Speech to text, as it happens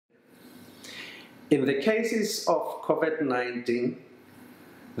In the cases of COVID-19,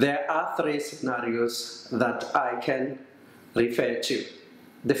 there are three scenarios that I can refer to.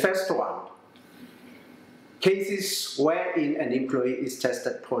 The first one, cases wherein an employee is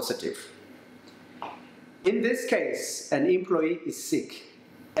tested positive. In this case, an employee is sick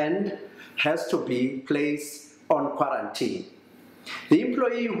and has to be placed on quarantine. The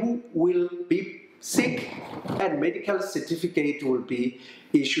employee who will be sick and medical certificate will be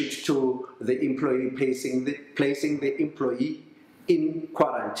issued to the employee placing the employee in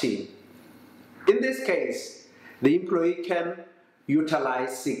quarantine. In this case, the employee can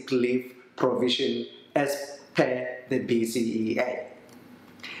utilize sick leave provision as per the BCEA.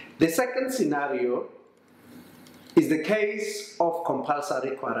 The second scenario is the case of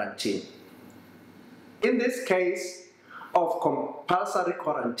compulsory quarantine. In this case of compulsory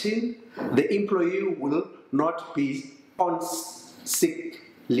quarantine, the employee will not be on sick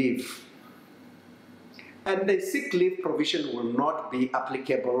leave. And the sick leave provision will not be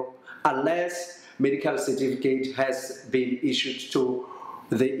applicable unless medical certificate has been issued to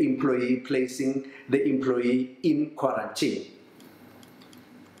the employee placing the employee in quarantine.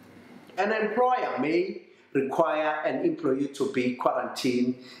 An employer may require an employee to be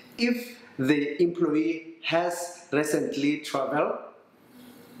quarantined if the employee has recently traveled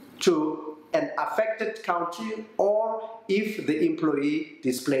to an affected country or if the employee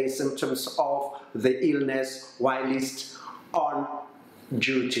displays symptoms of the illness whilst on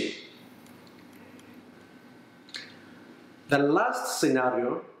duty. The last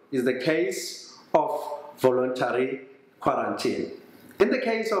scenario is the case of voluntary quarantine. In the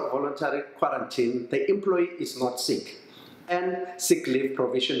case of voluntary quarantine, the employee is not sick and sick leave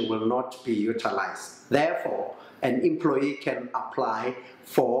provision will not be utilized. Therefore, an employee can apply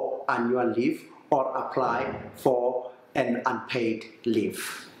for annual leave or apply for an unpaid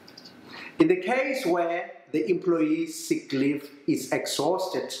leave. In the case where the employee's sick leave is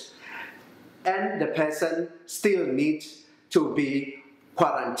exhausted and the person still needs to be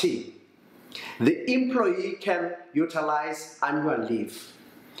quarantined, the employee can utilize annual leave.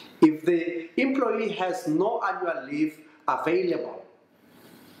 If the employee has no annual leave available,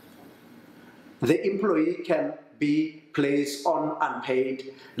 the employee can be placed on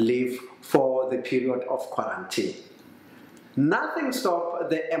unpaid leave for the period of quarantine. Nothing stops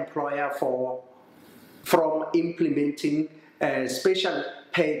the employer from implementing a special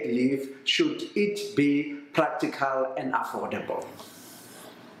paid leave should it be practical and affordable.